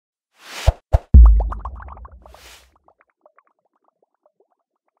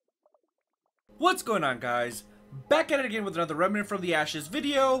What's going on, guys? Back at it again with another Remnant from the Ashes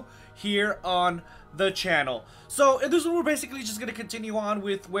video here on the channel. So in this one we're basically just going to continue on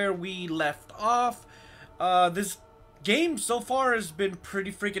with where we left off. This game so far has been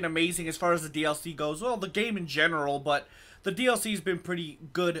pretty freaking amazing as far as the DLC goes. Well, the game in general, but the DLC has been pretty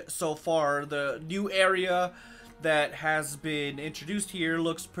good so far. The new area that has been introduced here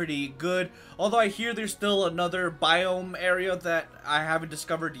looks pretty good. Although I hear there's still another biome area that I haven't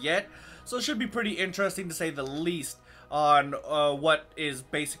discovered yet. So it should be pretty interesting to say the least on what is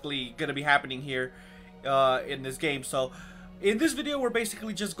basically going to be happening here in this game. So in this video we're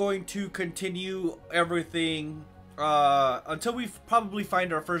basically just going to continue everything until we probably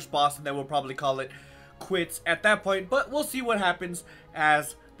find our first boss, and then we'll probably call it quits at that point. But we'll see what happens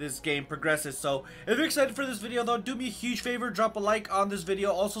as this game progresses. So if you're excited for this video though, do me a huge favor, drop a like on this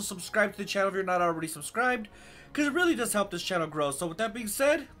video. Also subscribe to the channel if you're not already subscribed, because it really does help this channel grow. So with that being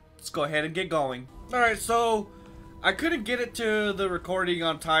said, let's go ahead and get going. Alright, so I couldn't get it to the recording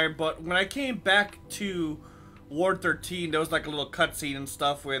on time, but when I came back to Ward 13, there was like a little cutscene and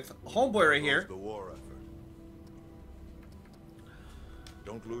stuff with Homeboy right here. The war effort.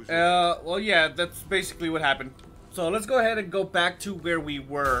 Don't lose Well, yeah, that's basically what happened. So let's go ahead and go back to where we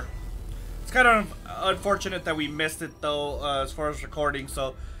were. It's kind of unfortunate that we missed it though, as far as recording,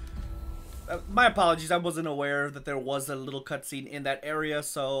 so my apologies. I wasn't aware that there was a little cutscene in that area,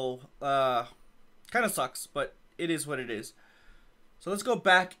 so kind of sucks, but it is what it is. So let's go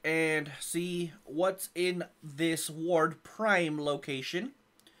back and see what's in this Ward Prime location.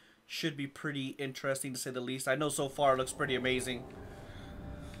 Should be pretty interesting to say the least. I know so far it looks pretty amazing.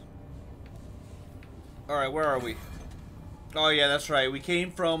 Alright, where are we? Oh yeah, that's right. We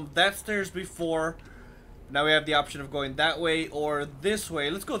came from that stairs before. Now we have the option of going that way or this way.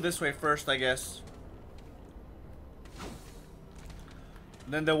 Let's go this way first, I guess.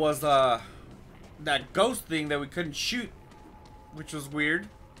 And then there was that ghost thing that we couldn't shoot, which was weird.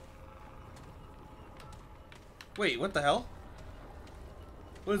 Wait, what the hell?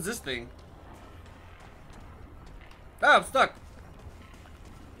 What is this thing? Ah, I'm stuck.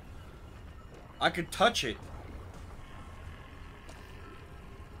 I could touch it.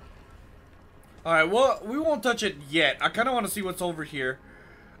 Alright, well, we won't touch it yet. I kind of want to see what's over here.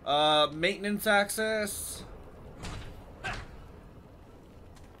 Maintenance access.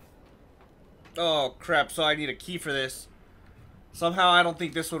 Oh, crap. So I need a key for this. Somehow I don't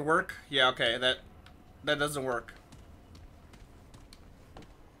think this would work. Yeah, okay. That doesn't work.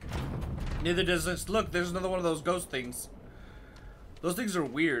 Neither does this. Look, there's another one of those ghost things. Those things are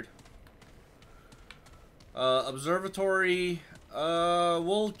weird. Observatory.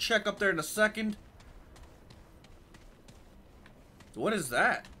 We'll check up there in a second. What is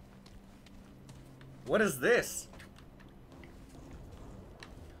that? What is this?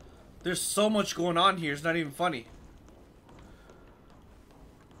 There's so much going on here, it's not even funny.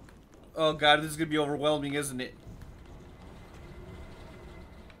 Oh god, this is gonna be overwhelming, isn't it?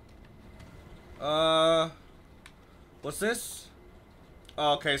 What's this?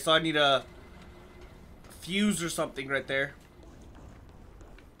 Oh, okay, so I need a fuse or something right there.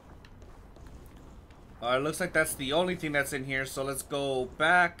 Alright, looks like that's the only thing that's in here, so let's go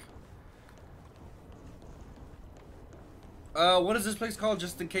back. What is this place called,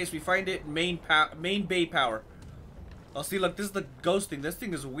 just in case we find it? Main bay power. Oh, see, look, this is the ghost thing. This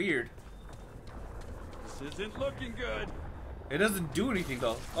thing is weird. This isn't looking good. It doesn't do anything,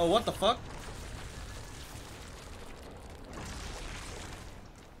 though. Oh, what the fuck?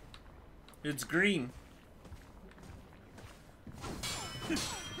 It's green.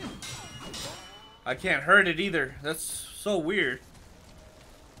 I can't hurt it either. That's so weird.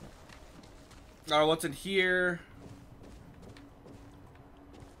 Alright, what's in here?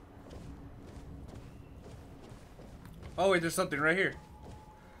 Oh wait, there's something right here.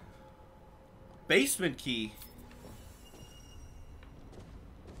 Basement key.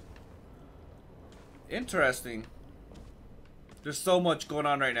 Interesting. There's so much going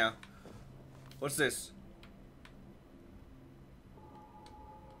on right now. What's this?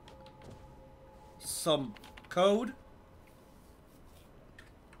 Some code.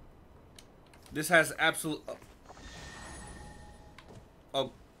 This has absolute.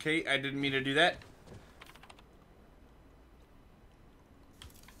 Okay, I didn't mean to do that.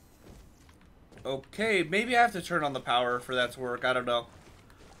 Okay, maybe I have to turn on the power for that to work. I don't know.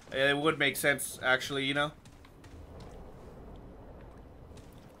 It would make sense, actually, you know.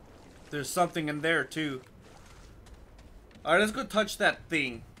 There's something in there, too. Alright, let's go touch that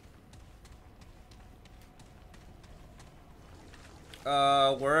thing.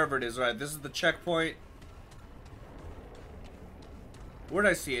 Wherever it is, right? This is the checkpoint. Where did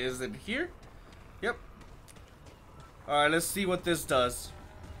I see it? Is it here? Alright, let's see what this does.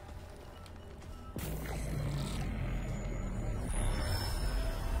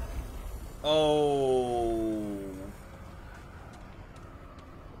 Oh.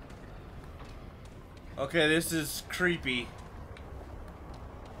 Okay, this is creepy.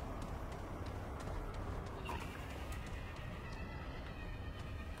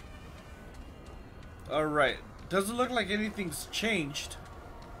 Alright. Doesn't look like anything's changed.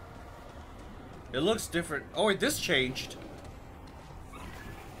 It looks different. Oh wait, this changed.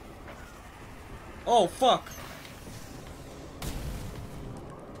 Oh, fuck.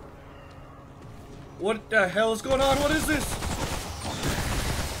 What the hell is going on? What is this?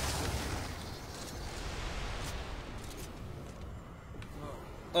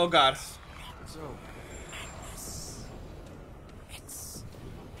 Oh god. So,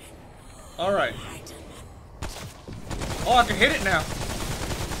 Alright. Oh, I can hit it now.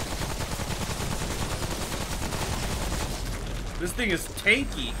 This thing is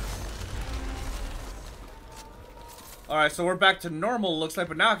tanky. Alright, so we're back to normal, looks like,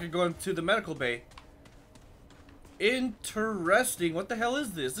 but now I can go into the medical bay. Interesting. What the hell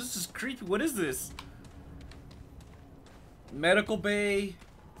is this? This is creepy. What is this? Medical bay.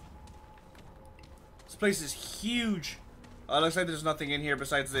 This place is huge. Looks like there's nothing in here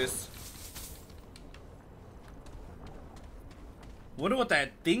besides this. Wonder what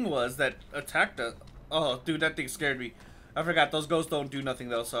that thing was that attacked us. Oh, dude, that thing scared me. I forgot those ghosts don't do nothing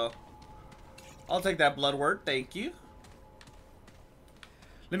though, so I'll take that blood word. Thank you.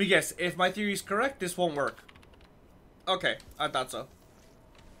 Let me guess. If my theory is correct, this won't work. Okay, I thought so.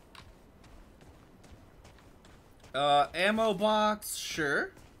 Ammo box,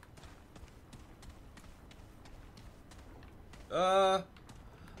 sure.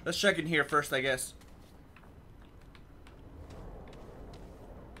 Let's check in here first, I guess.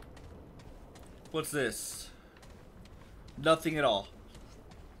 What's this? Nothing at all.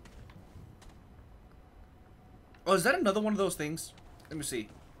 Oh, is that another one of those things? Let me see.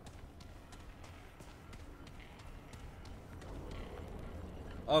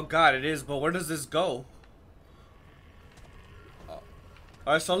 Oh god, it is, but where does this go? Oh.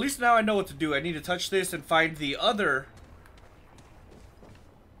 Alright, so at least now I know what to do. I need to touch this and find the other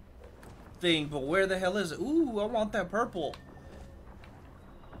thing, but where the hell is it? Ooh, I want that purple.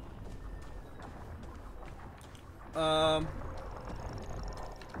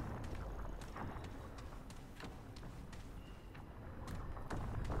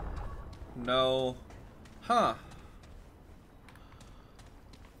 No. Huh.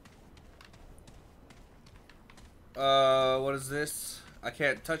 What is this? I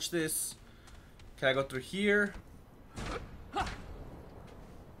can't touch this. Can I go through here?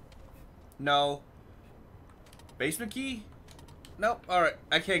 No. Basement key? Nope. Alright,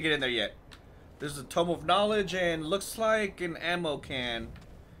 I can't get in there yet. There's a tome of knowledge and looks like an ammo can.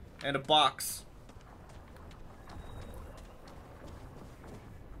 And a box.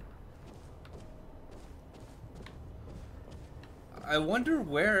 I wonder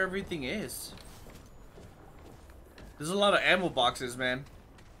where everything is. There's a lot of ammo boxes, man.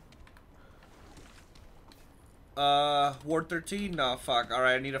 Ward 13? No, fuck.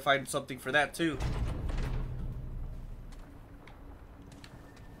 Alright, I need to find something for that, too.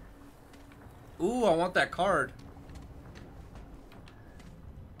 Ooh, I want that card.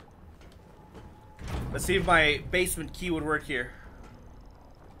 Let's see if my basement key would work here.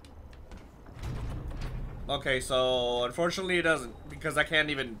 Okay, so unfortunately it doesn't, because I don't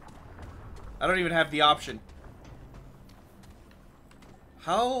even have the option.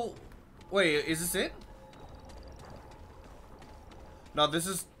 How? Wait, is this it? No, this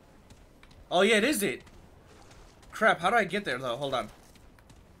is... Oh yeah, it is it. Crap, how do I get there though? Hold on.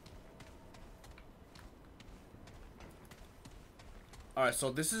 Alright,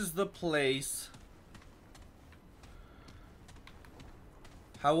 so this is the place.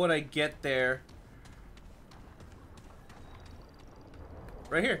 How would I get there?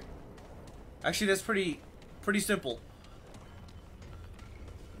 Right here. Actually, that's pretty simple.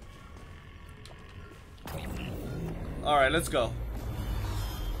 Alright, let's go.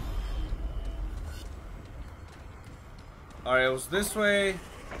 Alright, it was this way.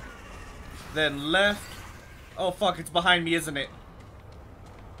 Then left. Oh fuck, it's behind me, isn't it?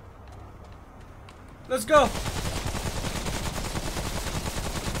 Let's go!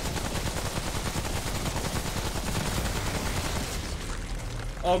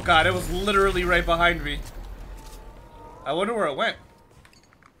 Oh god, it was literally right behind me. I wonder where it went.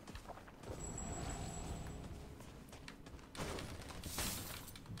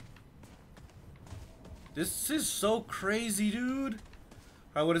 This is so crazy, dude.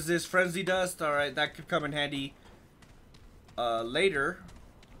 Alright, what is this? Frenzy dust? Alright, that could come in handy. later.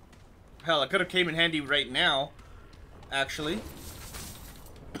 Hell, it could have came in handy right now, actually.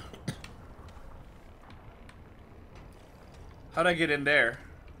 How'd I get in there?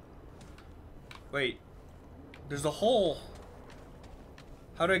 Wait. There's a hole.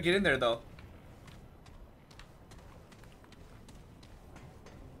 How do I get in there, though?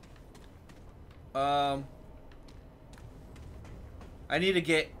 I need to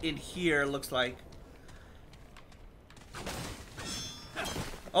get in here, looks like.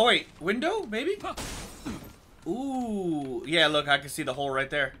 Oh, wait. Window, maybe? Ooh. Yeah, look, I can see the hole right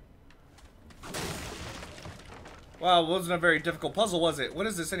there. Wow, it wasn't a very difficult puzzle, was it? What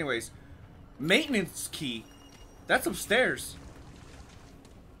is this, anyways? Maintenance key. That's upstairs.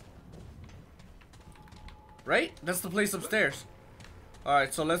 Right? That's the place upstairs.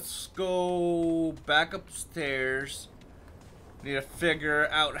 Alright, so let's go back upstairs. Need to figure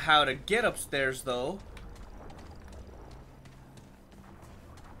out how to get upstairs, though.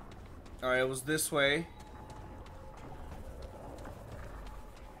 Alright, it was this way.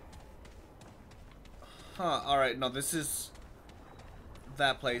 Huh, alright, no, this is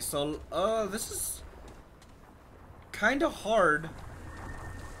that place. So, this is kind of hard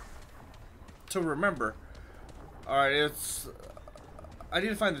to remember. Alright, it's... I need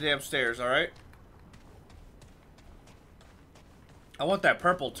to find the damn stairs, alright? I want that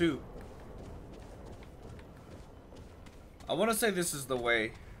purple, too. I want to say this is the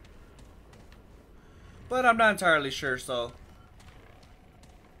way. But I'm not entirely sure, so...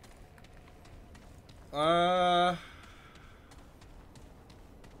 Huh.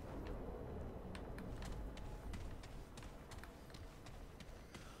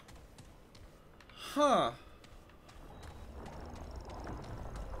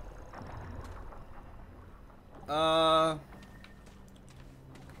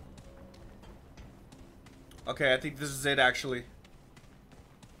 Okay, I think this is it, actually.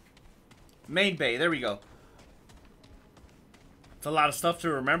 Main bay, there we go. It's a lot of stuff to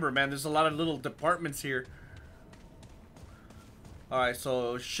remember, man. There's a lot of little departments here. Alright,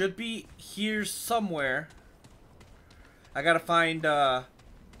 so it should be here somewhere. I gotta find the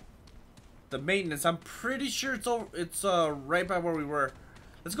maintenance. I'm pretty sure it's right by where we were.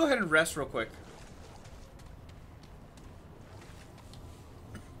 Let's go ahead and rest real quick.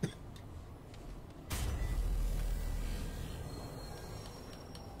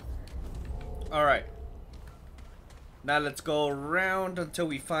 Alright. Now let's go around until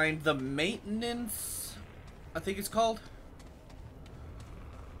we find the maintenance, I think it's called.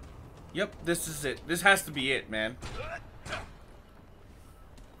 Yep, this is it. This has to be it, man.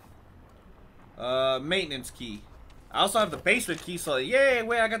 Maintenance key. I also have the basement key, so yay,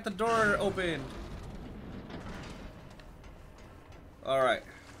 wait, I got the door open. Alright.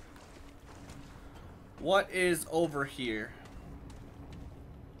 What is over here?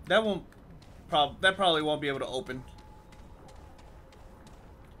 That probably won't be able to open.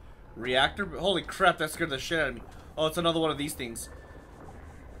 Reactor? Holy crap, that scared the shit out of me. Oh, it's another one of these things.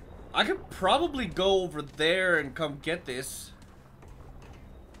 I could probably go over there and come get this.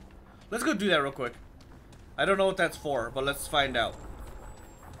 Let's go do that real quick. I don't know what that's for, but let's find out.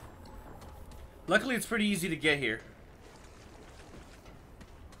 Luckily, it's pretty easy to get here.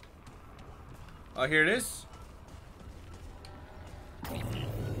 Oh, here it is.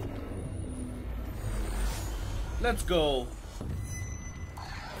 Let's go.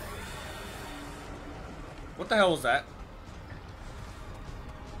 What the hell was that?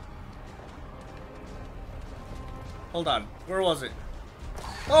 Hold on. Where was it?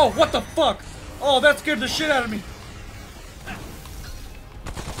 Oh, what the fuck? Oh, that scared the shit out of me.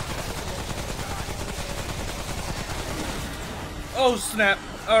 Oh, snap.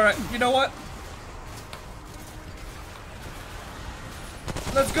 Alright, you know what?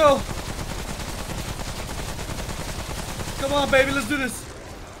 Let's go. Come on, baby, let's do this.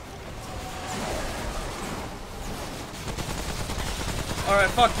 Alright,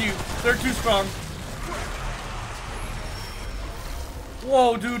 fuck you. They're too strong.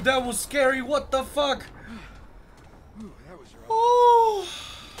 Whoa, dude, that was scary. What the fuck? Ooh, that was rough. Oh.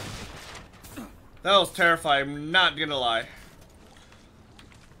 That was terrifying, I'm not gonna lie.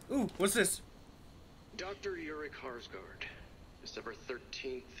 Ooh, what's this? Dr. Ulrich Harsgaard, December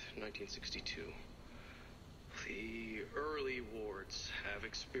 13th, 1962. The early wards have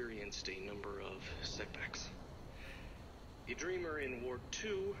experienced a number of setbacks. The dreamer in Ward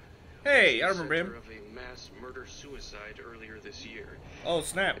 2 Hey, I was the remember him. center of a mass murder-suicide earlier this year. Oh,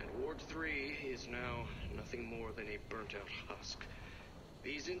 snap. And Ward 3 is now nothing more than a burnt-out husk.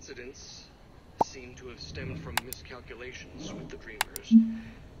 These incidents seem to have stemmed from miscalculations with the dreamers.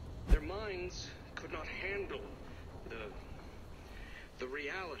 Their minds could not handle the the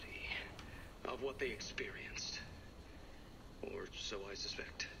reality of what they experienced. Or so I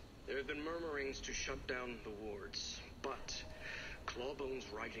suspect. There have been murmurings to shut down the wards, but Clawbone's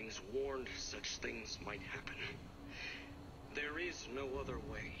writings warned such things might happen. There is no other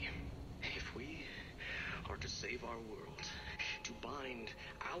way. If we are to save our world, to bind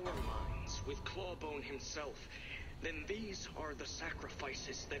our minds with Clawbone himself, then these are the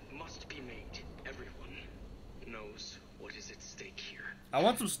sacrifices that must be made. Everyone knows what is at stake here. I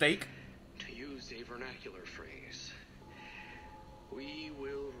want some steak. To use a vernacular phrase, we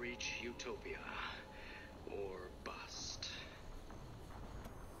will reach utopia or bust.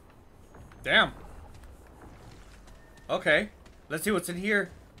 Damn. Okay. Let's see what's in here.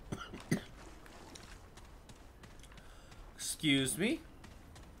 Excuse me.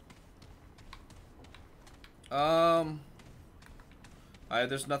 Alright,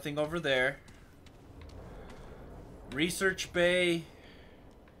 there's nothing over there. Research bay.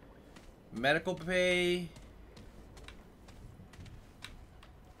 Medical bay.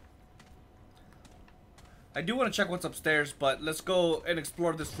 I do want to check what's upstairs, but let's go and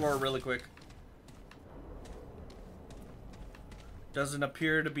explore this floor really quick. Doesn't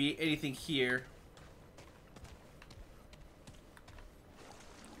appear to be anything here.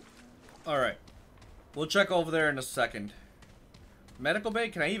 Alright. We'll check over there in a second. Medical bay?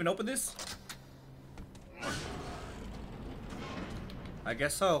 Can I even open this? I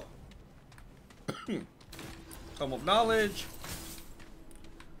guess so. Tome of knowledge.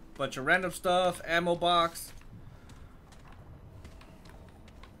 Bunch of random stuff. Ammo box.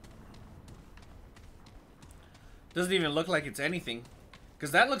 Doesn't even look like it's anything.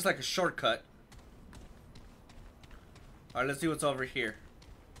 Because that looks like a shortcut. Alright, let's see what's over here.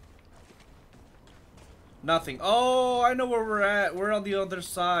 Nothing. Oh, I know where we're at. We're on the other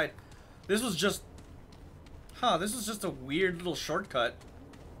side. This was just... Huh, this is just a weird little shortcut.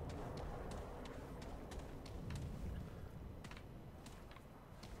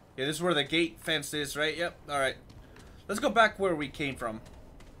 Yeah, this is where the gate fence is, right? Yep, alright. Let's go back where we came from.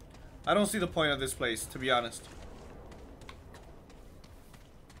 I don't see the point of this place, to be honest.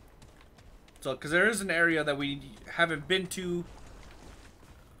 So, because there is an area that we haven't been to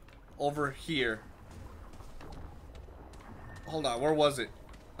over here. Hold on, where was it?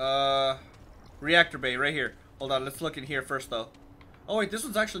 Reactor bay, right here. Hold on, let's look in here first, though. Oh, wait, this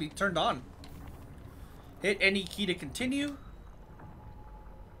one's actually turned on. Hit any key to continue.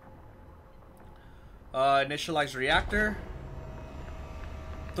 Initialize reactor.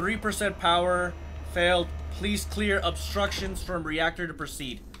 3% power. Failed. Please clear obstructions from reactor to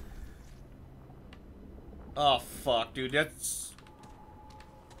proceed. Oh, fuck, dude. That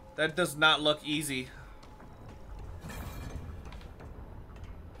does not look easy.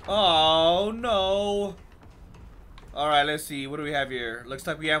 Oh, no. Alright, let's see. What do we have here? Looks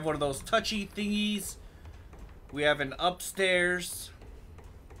like we have one of those touchy thingies. We have an upstairs.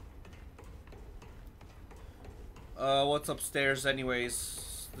 What's upstairs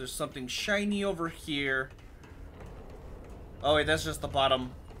anyways? There's something shiny over here. Oh, wait, that's just the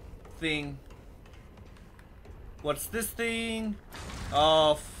bottom thing. What's this thing?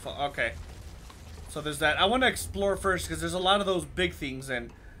 Oh, okay. So there's that. I want to explore first because there's a lot of those big things,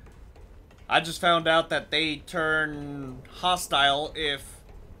 and I just found out that they turn hostile if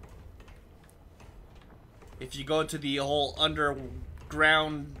you go into the whole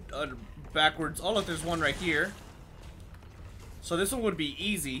underground, backwards. Oh, look, there's one right here. So this one would be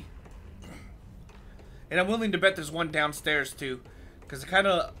easy. And I'm willing to bet there's one downstairs too, because it kind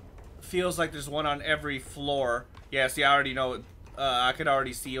of feels like there's one on every floor. Yeah, see, I already know. I could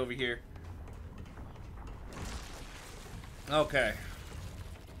already see over here. Okay.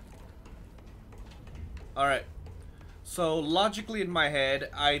 Alright. So, logically in my head,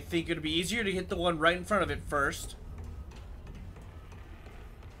 I think it'd be easier to hit the one right in front of it first.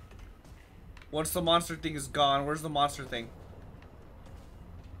 Once the monster thing is gone, where's the monster thing?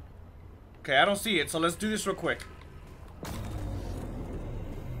 Okay, I don't see it, so let's do this real quick.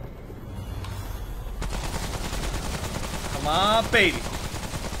 Come on, baby.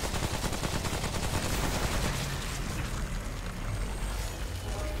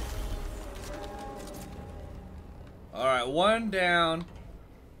 Alright, one down.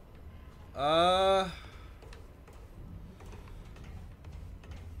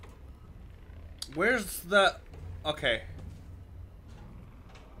 Where's the... Okay.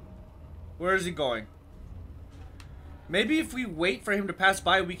 Where is he going? Maybe if we wait for him to pass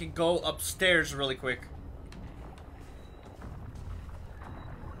by, we can go upstairs really quick.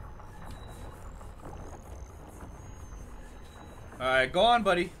 Alright, go on,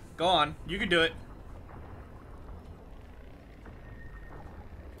 buddy. Go on. You can do it.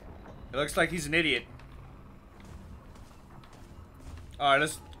 It looks like he's an idiot. Alright,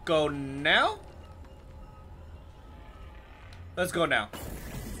 let's go now. Let's go now.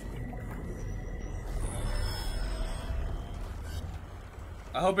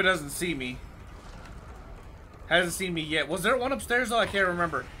 I hope it doesn't see me. Hasn't seen me yet. Was there one upstairs though? I can't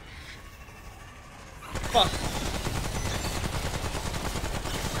remember. Fuck.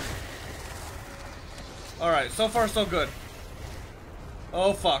 Alright, so far so good.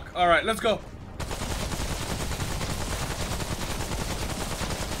 Oh fuck. Alright, let's go.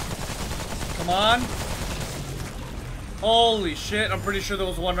 Come on. Holy shit, I'm pretty sure there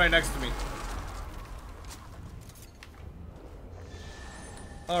was one right next to me.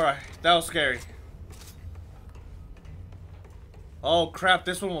 Alright, that was scary. Oh crap,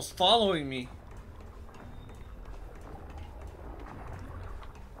 this one was following me.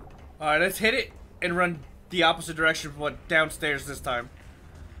 Alright, let's hit it and run the opposite direction from what downstairs this time.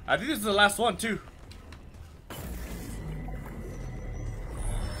 I think this is the last one too.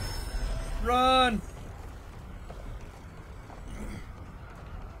 Run!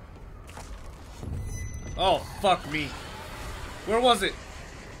 Oh, fuck me. Where was it?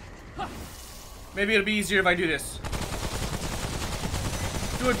 Maybe it'll be easier if I do this.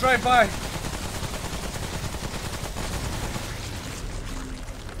 Do a drive-by.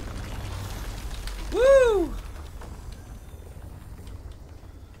 Woo!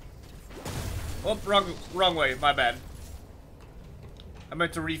 Oh, wrong way. My bad. I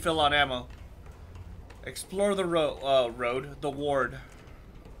meant to refill on ammo. Explore the the ward.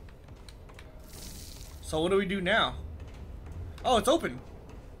 So what do we do now? Oh, it's open.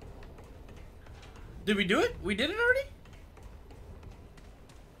 Did we do it? We did it already?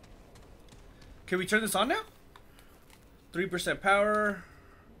 Can we turn this on now? 3% power.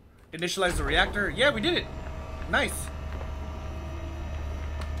 Initialize the reactor. Yeah, we did it. Nice.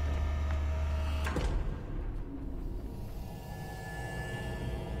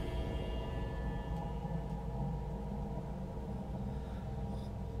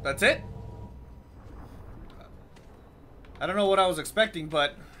 That's it? I don't know what I was expecting,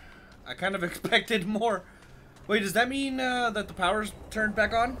 but I kind of expected more. Wait, does that mean that the power's turned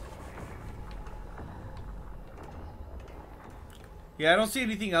back on? Yeah, I don't see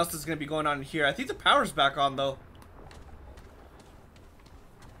anything else that's going to be going on here. I think the power's back on, though.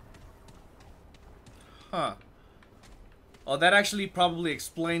 Huh. Oh, that actually probably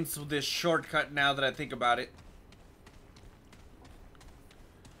explains this shortcut now that I think about it.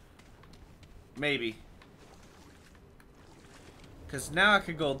 Maybe. Because now I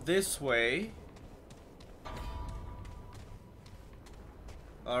could go this way.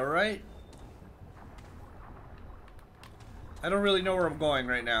 Alright. I don't really know where I'm going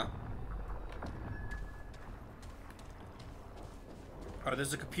right now. Oh,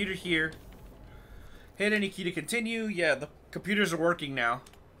 there's a computer here. Hit any key to continue. Yeah, the computers are working now.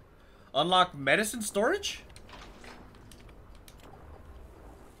 Unlock medicine storage?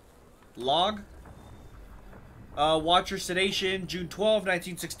 Log. Watch your sedation, June 12,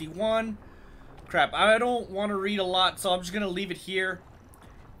 1961. Crap, I don't want to read a lot, so I'm just going to leave it here.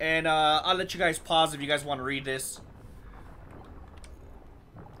 And I'll let you guys pause if you guys want to read this.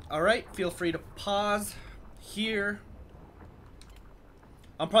 Alright, feel free to pause here.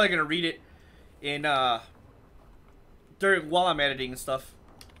 I'm probably going to read it in while I'm editing and stuff.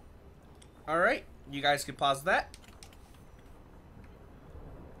 Alright, you guys can pause that.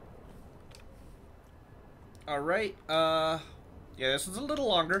 Alright, yeah, this one's a little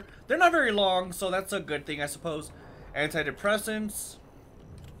longer. They're not very long, so that's a good thing, I suppose. Antidepressants.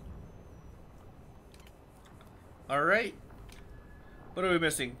 Alright. What are we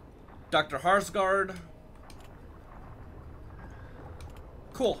missing? Dr. Harsgaard.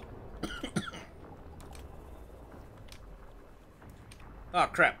 Cool. Oh,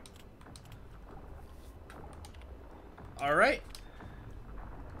 crap. Alright.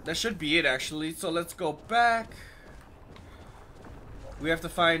 That should be it, actually. So let's go back. We have to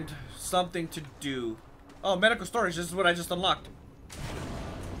find something to do. Oh, medical storage. This is what I just unlocked.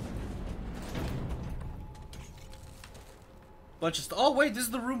 Bunch of oh, wait. This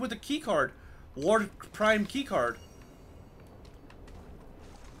is the room with the key card. Ward Prime key card.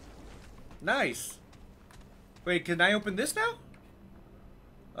 Nice. Wait, can I open this now?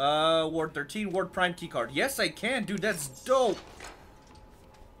 Ward 13, Ward Prime key card. Yes, I can, dude. That's dope.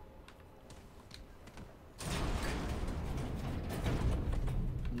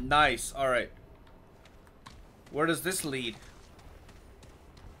 Nice. All right. Where does this lead?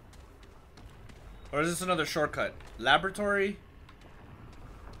 Or is this another shortcut? Laboratory?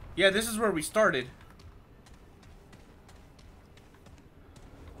 Yeah, this is where we started.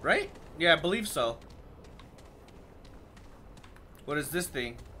 Right? Yeah, I believe so. What is this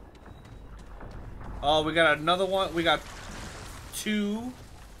thing? Oh, we got another one. We got 2,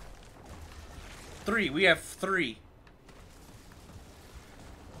 3. We have 3.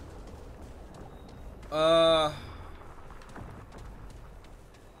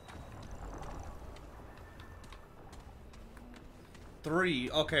 Three.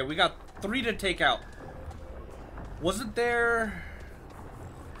 Okay, we got 3 to take out. Wasn't there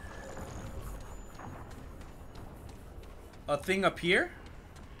a thing up here?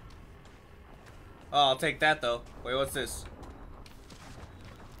 Oh, I'll take that though. Wait, what's this?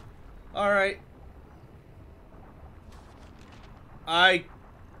 Alright. Oh,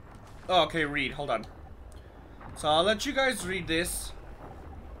 okay, read. Hold on. So I'll let you guys read this.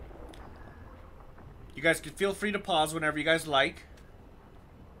 You guys can feel free to pause whenever you guys like.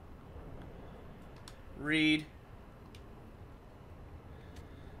 Read.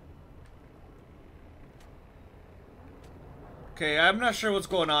 Okay, I'm not sure what's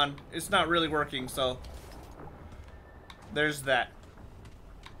going on. It's not really working, so there's that.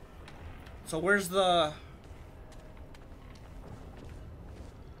 So where's the...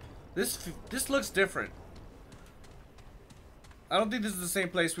 This looks different. I don't think this is the same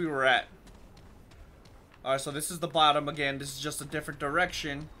place we were at. Alright, so this is the bottom again. This is just a different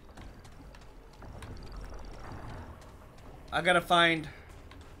direction. I gotta find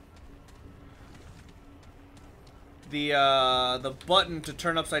the button to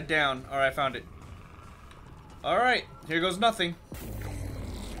turn upside down. Alright, I found it. Alright, here goes nothing.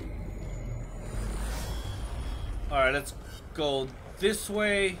 Alright, let's go this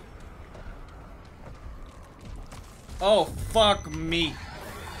way. Oh, fuck me.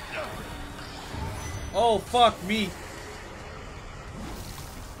 Oh, fuck me.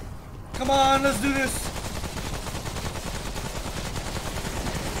 Come on, let's do this.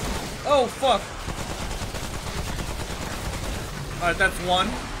 Oh, fuck. Alright, that's 1.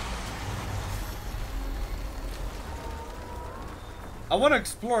 I want to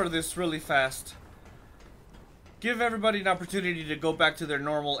explore this really fast. Give everybody an opportunity to go back to their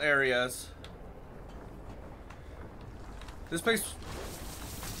normal areas. This place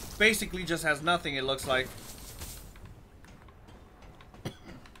basically just has nothing, it looks like.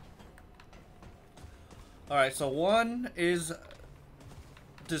 Alright, so 1 is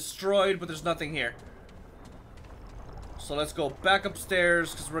destroyed, but there's nothing here. So let's go back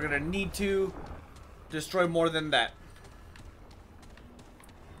upstairs, because we're going to need to destroy more than that.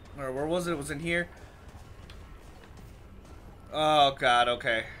 Alright, where was it? It was in here. Oh, God,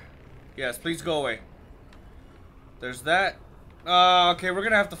 okay. Yes, please go away. There's that. Okay, we're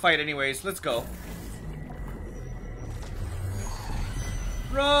going to have to fight anyways. Let's go.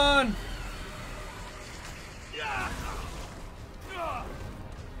 Run!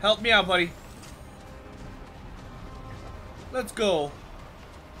 Help me out, buddy. Let's go.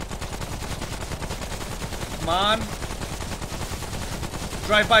 Come on.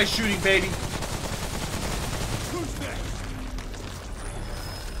 Drive-by shooting, baby. Who's next?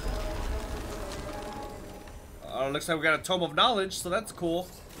 Looks like we got a Tome of Knowledge, so that's cool.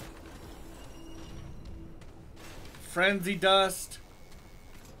 Frenzy Dust.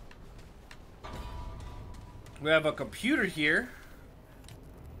 We have a computer here.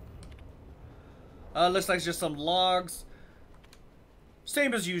 Looks like it's just some logs.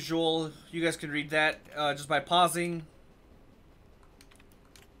 Same as usual. You guys can read that just by pausing.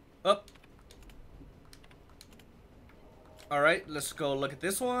 Up. Alright, let's go look at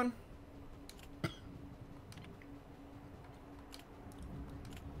this one.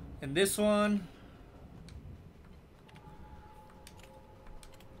 And this one.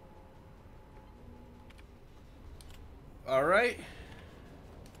 Alright.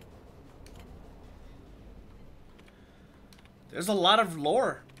 There's a lot of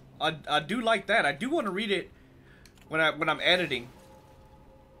lore. I do like that. I do want to read it when I'm editing.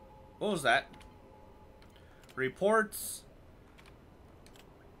 What was that? Reports.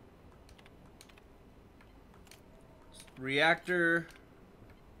 Reactor.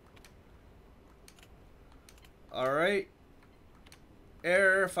 Alright.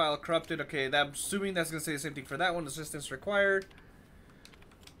 Error, file corrupted. Okay, I'm assuming that's going to say the same thing for that one. Assistance required.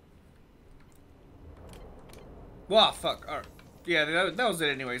 Wow, fuck. Alright. Yeah, that was it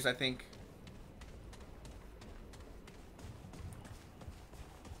anyways, I think.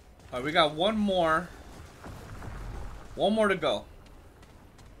 Alright, we got one more. One more to go.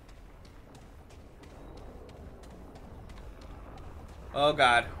 Oh,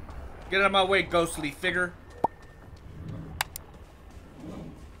 God. Get out of my way, ghostly figure.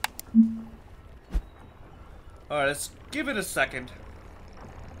 Alright, let's give it a second.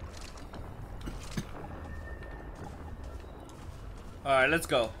 Alright, let's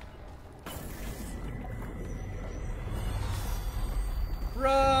go.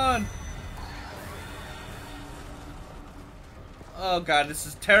 Run! Oh god, this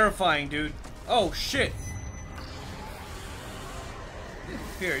is terrifying, dude. Oh shit.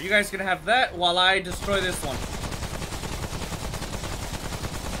 Here, you guys can have that while I destroy this one.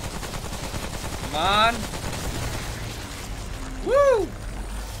 Come on. Woo!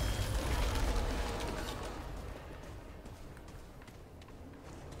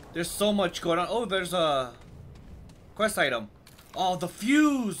 There's so much going on. Oh, there's a quest item. Oh, the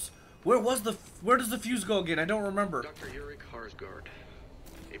fuse! Where does the fuse go again? I don't remember. Dr. Yurik Harsgaard,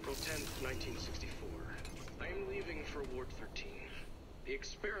 April 10th, 1964. I am leaving for Ward 13. The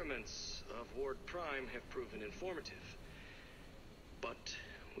experiments of Ward Prime have proven informative. But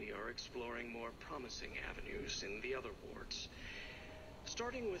we are exploring more promising avenues in the other wards.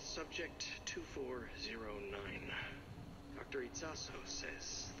 Starting with subject 2409. Dr. Itzaso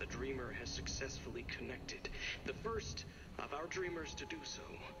says the Dreamer has successfully connected, the first of our Dreamers to do so,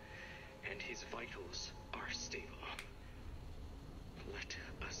 and his vitals are stable. Let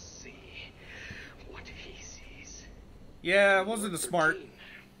us see what he sees. Yeah, it wasn't smart.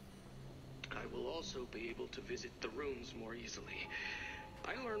 I will also be able to visit the rooms more easily.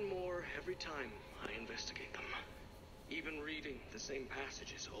 I learn more every time I investigate them. Even reading the same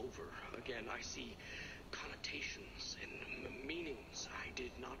passages over again, I see connotations and meanings I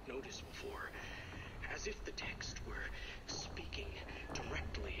did not notice before, as if the text were speaking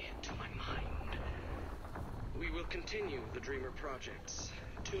directly to my mind. We will continue the Dreamer projects,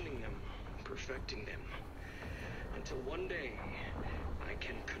 tuning them, perfecting them, until one day I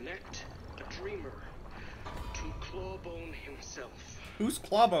can connect a Dreamer to Clawbone himself. Who's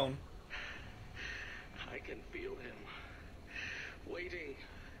Clawbone? I can feel him, waiting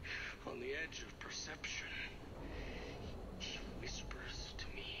on the edge of perception. He whispers to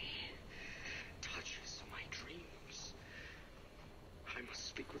me, touches my dreams. I must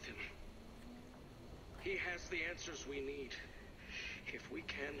speak with him. He has the answers we need. If we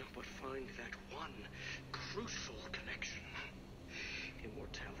can but find that one crucial connection.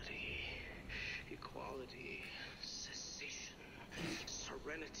 Immortality, equality, cessation,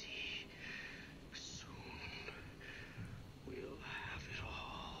 serenity. Soon we'll have it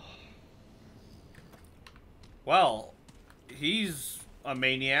all. Well, he's a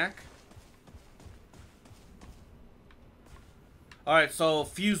maniac. Alright, so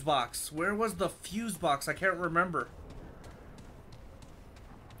fuse box. Where was the fuse box? I can't remember.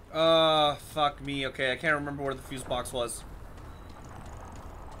 Fuck me. Okay, I can't remember where the fuse box was.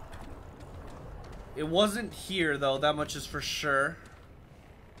 It wasn't here, though. That much is for sure.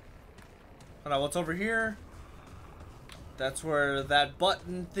 Hold on, what's over here? That's where that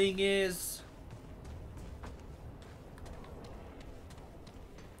button thing is.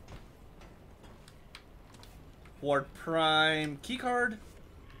 Ward Prime keycard.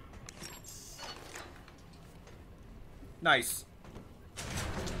 Nice.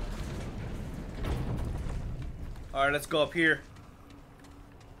 Alright, let's go up here.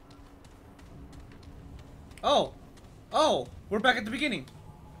 Oh! Oh! We're back at the beginning.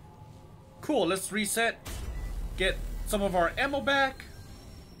 Cool, let's reset. Get some of our ammo back.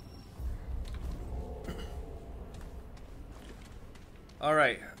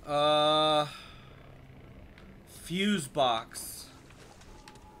 Alright, fuse box.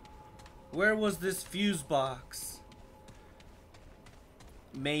 Where was this fuse box?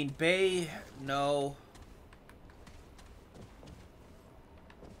 Main bay? No.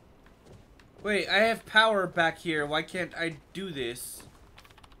 Wait, I have power back here. Why can't I do this?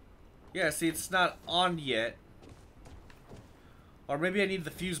 Yeah, see, it's not on yet. Or maybe I need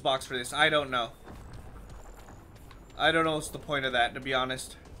the fuse box for this. I don't know. I don't know what's the point of that, to be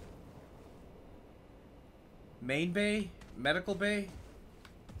honest. Main bay? Medical bay?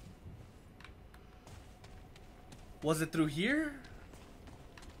 Was it through here?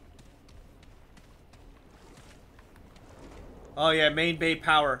 Oh yeah, main bay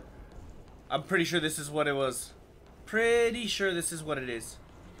power. I'm pretty sure this is what it was. Pretty sure this is what it is.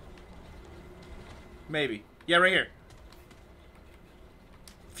 Maybe. Yeah, right here.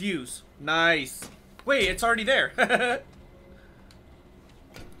 Fuse. Nice. Wait, it's already there.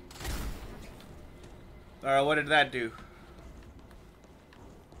 Alright, what did that do?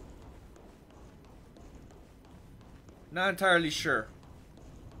 Not entirely sure.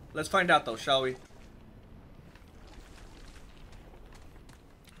 Let's find out though, shall we?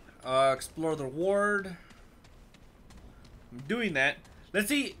 Explore the ward. I'm doing that. Let's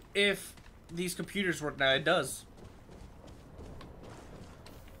see if these computers work now. It does.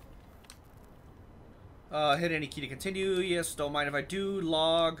 Hit any key to continue. Yes, don't mind if I do.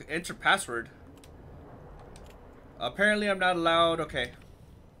 Log. Enter password. Apparently I'm not allowed. Okay.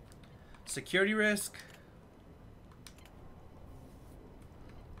 Security risk.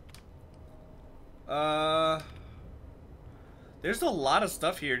 There's a lot of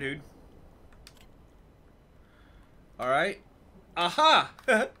stuff here, dude. Alright. Aha!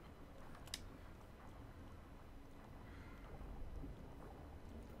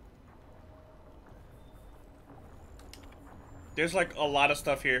 There's like a lot of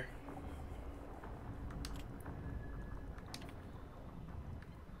stuff here.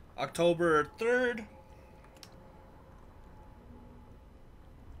 October 3rd.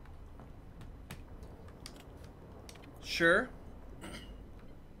 Sure.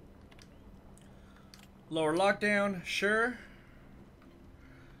 Lower lockdown. Sure.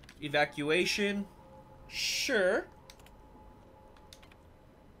 Evacuation. Sure.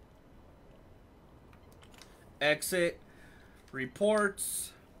 Exit.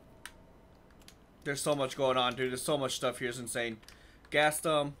 Reports. There's so much going on, dude. There's so much stuff here. It's insane. Gas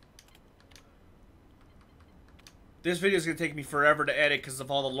dump. This video is going to take me forever to edit because of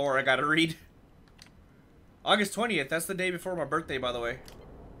all the lore I got to read. August 20th. That's the day before my birthday, by the way.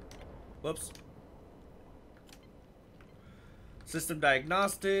 Whoops. System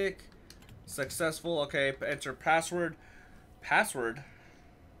diagnostic. Successful. Okay. Enter password. Password.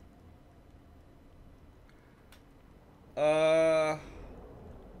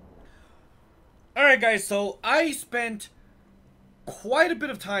 Alright guys, so I spent quite a bit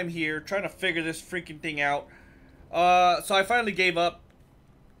of time here trying to figure this freaking thing out. So I finally gave up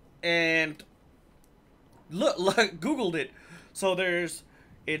and look, Googled it. So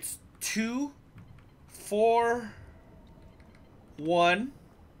it's 2, 4, 1,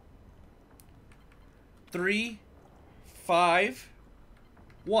 3, 5,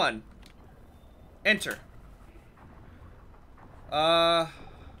 1. Enter.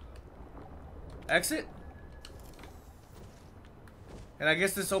 Exit. And I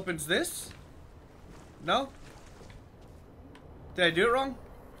guess this opens this? No? Did I do it wrong?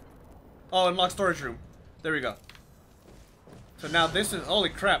 Oh, unlock storage room. There we go. So now this is... Holy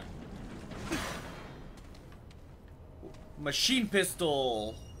crap. Machine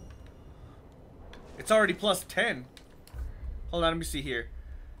pistol. It's already plus 10. Hold on, let me see here.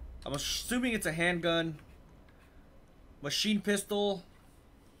 I'm assuming it's a handgun. Machine pistol.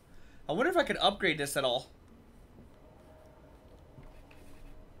 I wonder if I could upgrade this at all.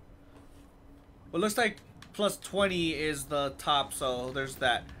 Well, it looks like plus 20 is the top, so there's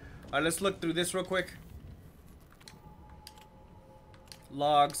that. Alright, let's look through this real quick.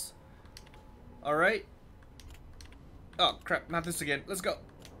 Logs. Alright. Oh, crap. Not this again. Let's go.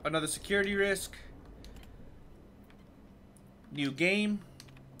 Another security risk. New game.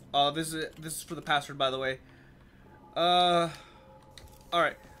 Oh, this is for the password, by the way.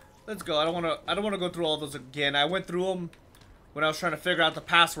 Alright. Let's go. I don't want to go through all those again. I went through them when I was trying to figure out the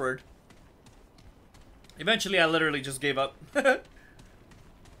password. Eventually, I literally just gave up.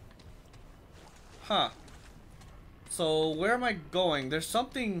 Huh. So, where am I going? There's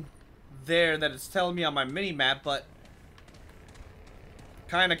something there that it's telling me on my mini-map, but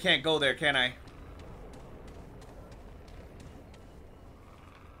kinda can't go there, can I?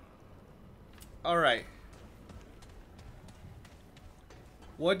 Alright.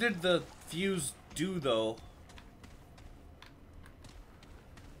 What did the fuse do, though?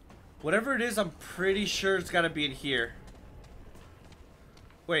 Whatever it is, I'm pretty sure it's gotta be in here.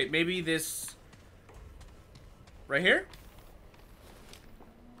 Wait, maybe this... Right here?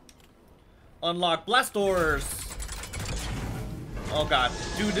 Unlock blast doors! Oh god.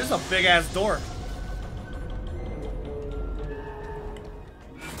 Dude, this is a big-ass door.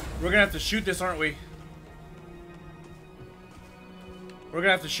 We're gonna have to shoot this, aren't we? We're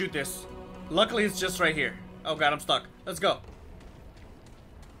gonna have to shoot this. Luckily, it's just right here. Oh god, I'm stuck. Let's go.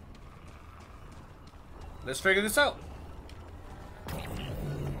 Let's figure this out.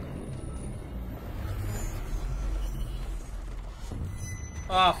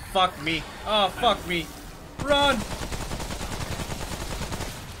 Oh, fuck me. Oh, fuck me. Run!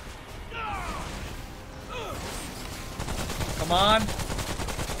 Come on.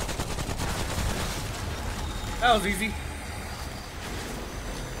 That was easy.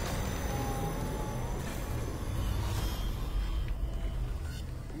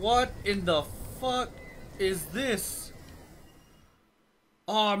 What in the fuck is this?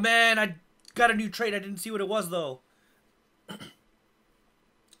 Oh man, I got a new trait. I didn't see what it was though.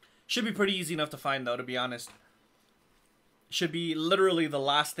 Should be pretty easy enough to find though, to be honest. Should be literally the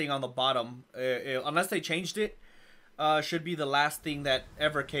last thing on the bottom. Unless they changed it. Should be the last thing that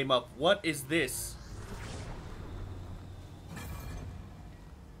ever came up. What is this?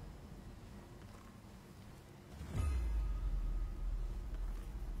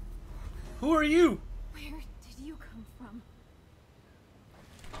 Who are you? Where did you come from?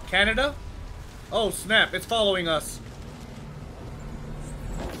 Canada? Oh snap, it's following us.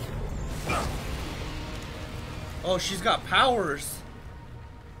 Oh, she's got powers.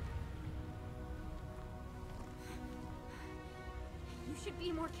 You should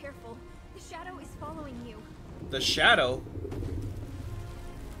be more careful. The shadow is following you. The shadow?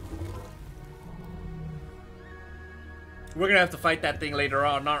 We're gonna have to fight that thing later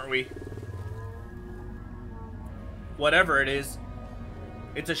on, aren't we? Whatever it is.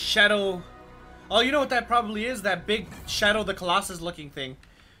 It's a shadow. Oh, you know what that probably is? That big Shadow the Colossus looking thing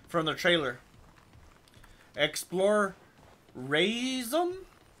from the trailer. Explore Raisum?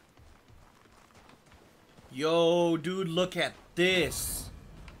 Yo, dude, look at this.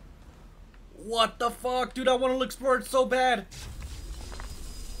 What the fuck? Dude, I want to explore it so bad.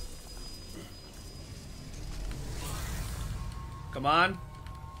 Come on.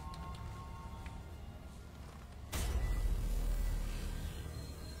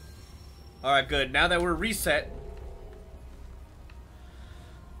 Alright, good. Now that we're reset.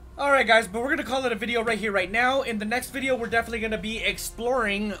 Alright, guys, but we're going to call it a video right here, right now. In the next video, we're definitely going to be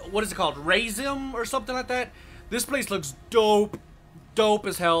exploring, what is it called? Raisum or something like that? This place looks dope. Dope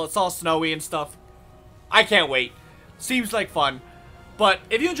as hell. It's all snowy and stuff. I can't wait. Seems like fun. But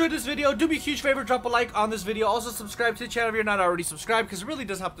if you enjoyed this video, do me a huge favor, drop a like on this video. Also, subscribe to the channel if you're not already subscribed, because it really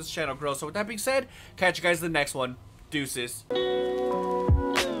does help this channel grow. So with that being said, catch you guys in the next one. Deuces.